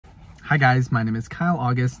Hi guys, my name is Kyle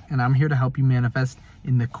August and I'm here to help you manifest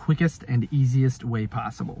in the quickest and easiest way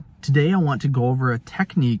possible. Today I want to go over a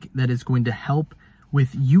technique that is going to help with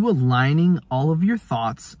you aligning all of your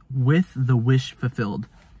thoughts with the wish fulfilled.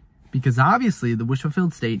 Because obviously the wish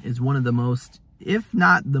fulfilled state is one of the most, if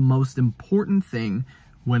not the most important thing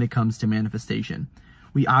when it comes to manifestation.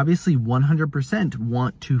 We obviously 100%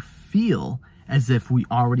 want to feel as if we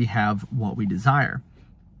already have what we desire.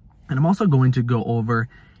 And I'm also going to go over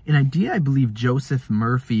an idea I believe Joseph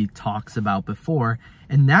Murphy talks about before,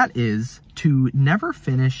 and that is to never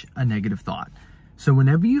finish a negative thought. So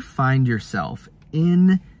whenever you find yourself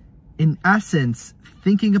in essence,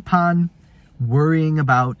 thinking upon, worrying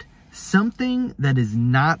about something that is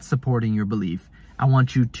not supporting your belief, I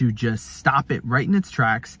want you to just stop it right in its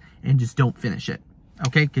tracks and just don't finish it.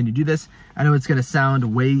 Okay, can you do this? I know it's going to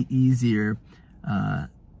sound way easier.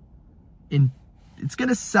 It's going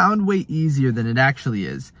to sound way easier than it actually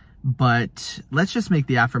is. But let's just make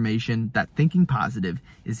the affirmation that thinking positive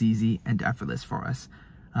is easy and effortless for us.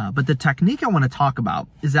 But the technique I want to talk about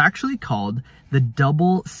is actually called the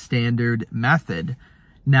double standard method.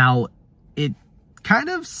 Now, it kind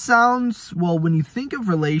of sounds, well, when you think of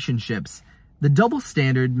relationships, the double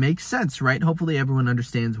standard makes sense, right? Hopefully everyone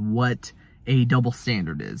understands what a double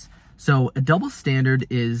standard is. So a double standard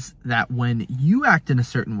is that when you act in a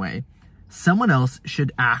certain way, someone else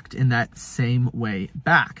should act in that same way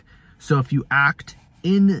back. So if you act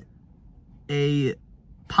in a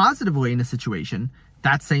positive way in a situation,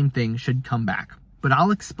 that same thing should come back. But I'll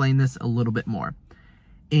explain this a little bit more.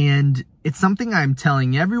 And it's something I'm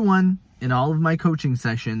telling everyone in all of my coaching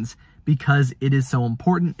sessions because it is so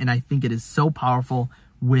important and I think it is so powerful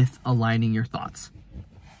with aligning your thoughts.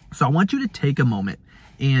 So I want you to take a moment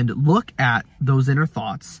and look at those inner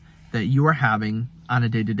thoughts that you are having on a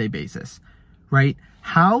day-to-day basis, right?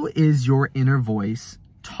 How is your inner voice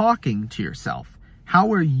talking to yourself?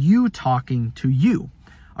 How are you talking to you?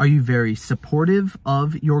 Are you very supportive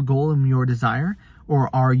of your goal and your desire? Or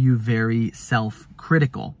are you very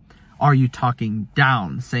self-critical? Are you talking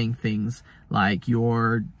down, saying things like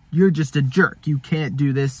you're just a jerk, you can't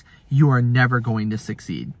do this, you are never going to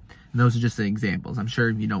succeed? And those are just the examples. I'm sure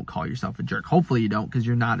you don't call yourself a jerk. Hopefully you don't, because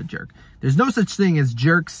you're not a jerk. There's no such thing as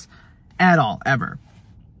jerks at all, ever.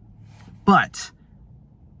 But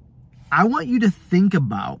I want you to think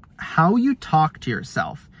about how you talk to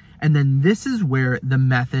yourself. And then this is where the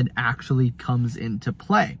method actually comes into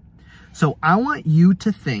play. So I want you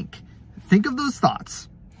to think of those thoughts,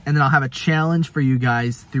 and then I'll have a challenge for you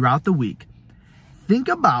guys throughout the week. Think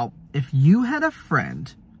about if you had a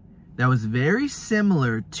friend that was very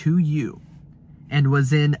similar to you and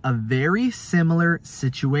was in a very similar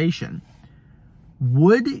situation.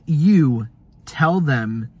 Would you tell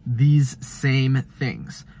them these same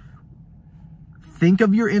things? Think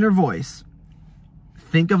of your inner voice.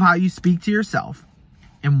 Think of how you speak to yourself.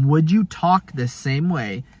 And would you talk the same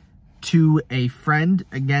way to a friend,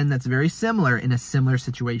 again, that's very similar in a similar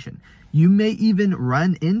situation? You may even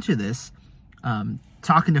run into this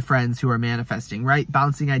talking to friends who are manifesting, right?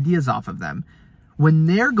 Bouncing ideas off of them. When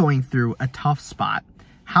they're going through a tough spot,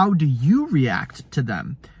 how do you react to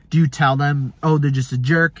them? Do you tell them, oh, they're just a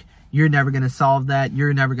jerk, you're never going to solve that,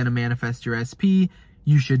 you're never going to manifest your SP,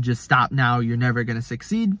 you should just stop now, you're never going to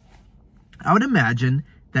succeed? I would imagine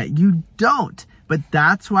that you don't, but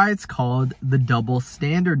that's why it's called the double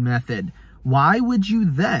standard method. Why would you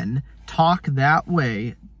then talk that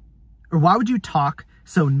way, or why would you talk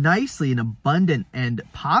so nicely and abundant and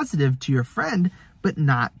positive to your friend, but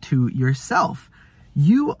not to yourself?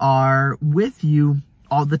 You are with you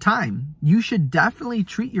all the time. You should definitely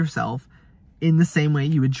treat yourself in the same way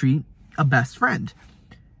you would treat a best friend.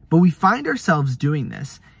 But we find ourselves doing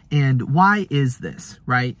this. And why is this,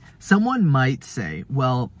 right? Someone might say,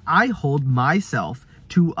 well, I hold myself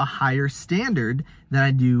to a higher standard than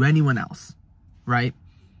I do anyone else, right?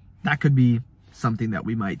 That could be something that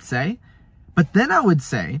we might say. But then I would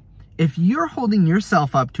say, if you're holding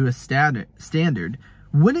yourself up to a standard,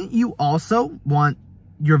 wouldn't you also want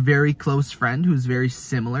your very close friend who's very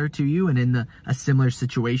similar to you and in a similar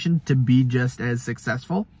situation to be just as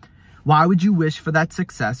successful? Why would you wish for that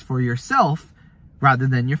success for yourself rather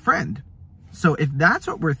than your friend? So if that's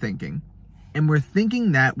what we're thinking, and we're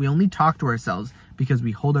thinking that we only talk to ourselves because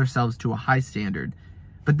we hold ourselves to a high standard,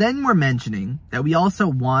 but then we're mentioning that we also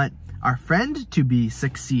want our friend to be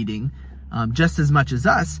succeeding just as much as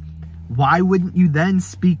us, why wouldn't you then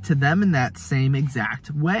speak to them in that same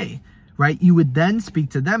exact way, right? You would then speak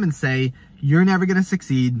to them and say, you're never going to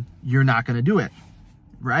succeed, you're not going to do it,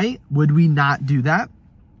 right? Would we not do that?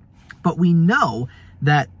 But we know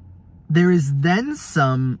that there is then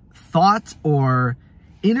some thought or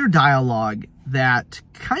inner dialogue that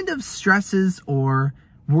kind of stresses or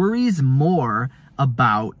worries more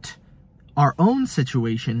about our own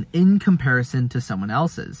situation in comparison to someone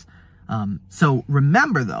else's. So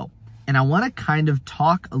remember though, and I want to kind of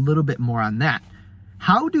talk a little bit more on that.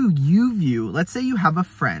 How do you view, let's say you have a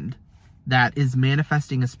friend that is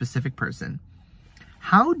manifesting a specific person.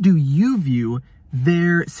 How do you view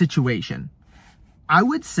their situation? I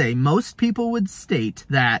would say most people would state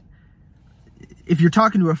that if you're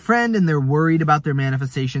talking to a friend and they're worried about their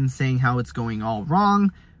manifestation, saying how it's going all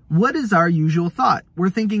wrong, what is our usual thought? We're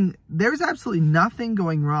thinking there's absolutely nothing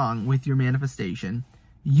going wrong with your manifestation.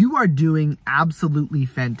 You are doing absolutely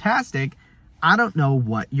fantastic. I don't know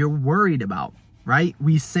what you're worried about, right?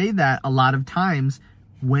 We say that a lot of times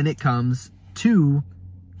when it comes to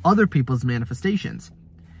other people's manifestations.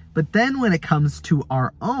 But then when it comes to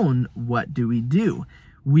our own, what do?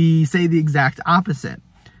 We say the exact opposite.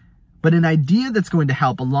 But an idea that's going to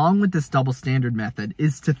help along with this double standard method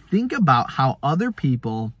is to think about how other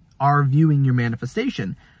people are viewing your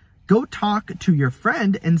manifestation. Go talk to your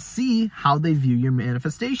friend and see how they view your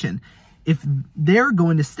manifestation. If they're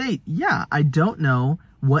going to state, yeah, I don't know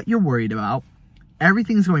what you're worried about,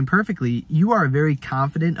 everything's going perfectly, you are a very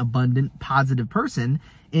confident, abundant, positive person,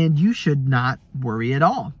 and you should not worry at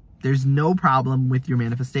all. There's no problem with your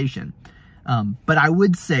manifestation. But I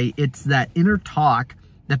would say it's that inner talk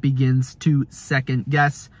that begins to second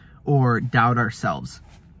guess or doubt ourselves.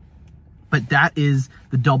 But that is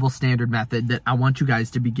the double standard method that I want you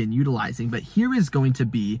guys to begin utilizing. But here is going to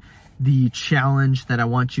be the challenge that I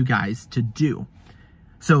want you guys to do.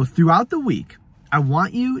 So throughout the week, I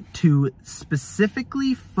want you to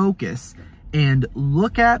specifically focus and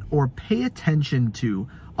look at or pay attention to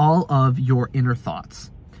all of your inner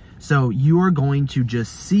thoughts. So you are going to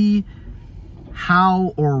just see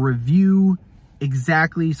how or review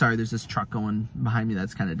exactly, sorry, there's this truck going behind me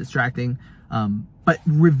that's kind of distracting. But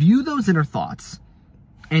review those inner thoughts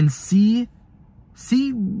and see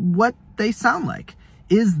what they sound like.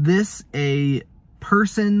 Is this a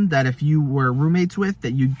person that if you were roommates with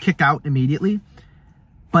that you'd kick out immediately?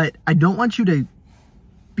 But I don't want you to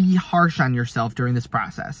be harsh on yourself during this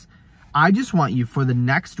process. I just want you for the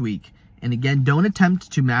next week, and again, don't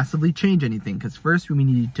attempt to massively change anything, because first we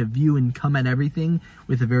need to view and come at everything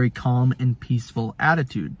with a very calm and peaceful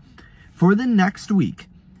attitude. For the next week,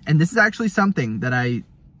 and this is actually something that I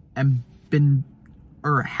have been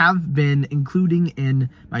including in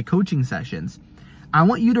my coaching sessions, I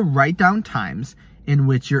want you to write down times in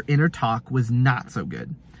which your inner talk was not so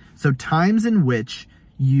good. So times in which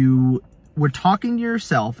you were talking to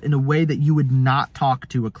yourself in a way that you would not talk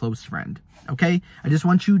to a close friend. Okay? I just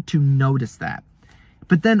want you to notice that.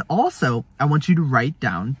 But then also, I want you to write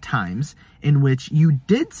down times in which you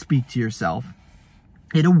did speak to yourself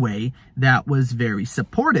in a way that was very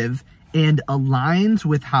supportive and aligns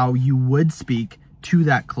with how you would speak to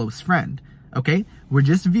that close friend. Okay? We're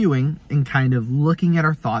just viewing and kind of looking at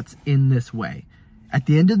our thoughts in this way. At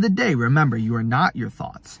the end of the day, remember, you are not your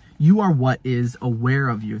thoughts. You are what is aware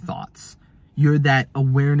of your thoughts. You're that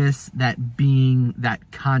awareness, that being,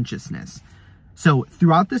 that consciousness. So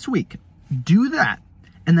throughout this week, do that.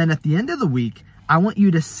 And then at the end of the week, I want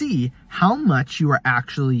you to see how much you are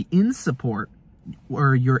actually in support,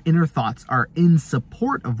 or your inner thoughts are in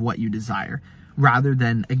support of what you desire rather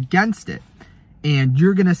than against it. And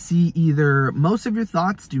you're going to see either most of your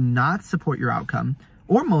thoughts do not support your outcome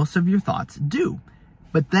or most of your thoughts do.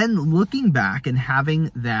 But then looking back and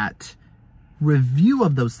having that review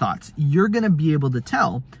of those thoughts, you're going to be able to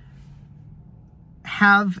tell,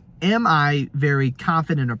 am I very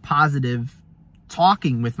confident or positive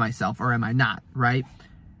talking with myself, or am I not, right?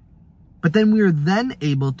 But then we are then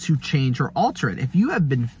able to change or alter it. If you have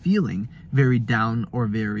been feeling very down or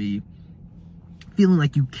feeling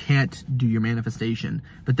like you can't do your manifestation,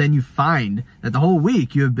 but then you find that the whole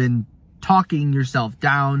week you have been talking yourself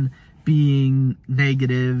down, being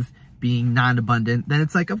negative, being non-abundant, then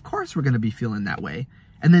it's like, of course we're going to be feeling that way.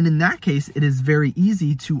 And then in that case, it is very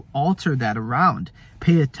easy to alter that around.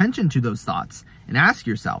 Pay attention to those thoughts and ask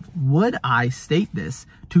yourself, would I state this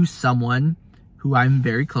to someone who I'm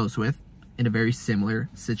very close with in a very similar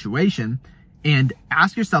situation? And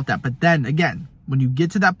ask yourself that. But then again, when you get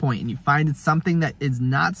to that point and you find it's something that is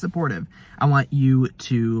not supportive, I want you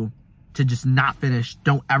to just not finish.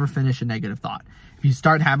 Don't ever finish a negative thought. If you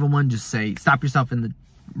start having one, just say, stop yourself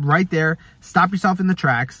right there. Stop yourself in the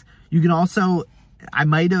tracks. You can also, I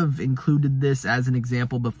might have included this as an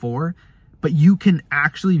example before, but you can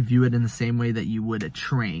actually view it in the same way that you would a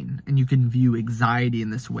train. And you can view anxiety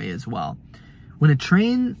in this way as well. When a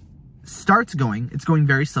train starts going, it's going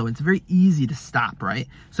very slow. It's very easy to stop, right?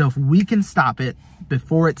 So if we can stop it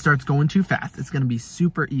before it starts going too fast, it's going to be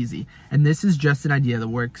super easy. And this is just an idea that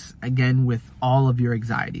works, again, with all of your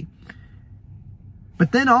anxiety.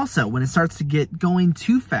 But then also, when it starts to get going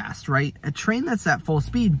too fast, right? A train that's at full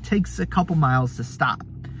speed takes a couple miles to stop.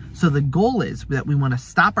 So the goal is that we want to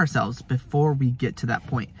stop ourselves before we get to that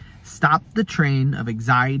point. Stop the train of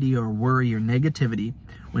anxiety or worry or negativity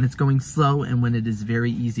when it's going slow and when it is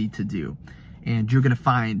very easy to do. And you're going to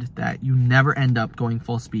find that you never end up going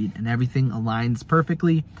full speed and everything aligns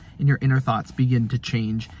perfectly and your inner thoughts begin to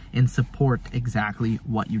change and support exactly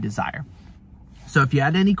what you desire. So if you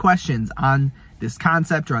had any questions on this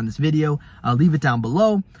concept or on this video, leave it down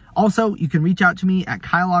below. Also, you can reach out to me at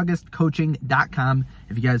kyleaugustcoaching.com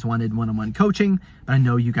if you guys wanted one-on-one coaching, but I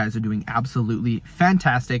know you guys are doing absolutely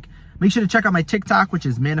fantastic. Make sure to check out my TikTok, which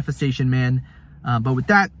is Manifestation Man. But with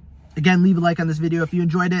that, again, leave a like on this video if you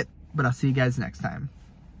enjoyed it, but I'll see you guys next time.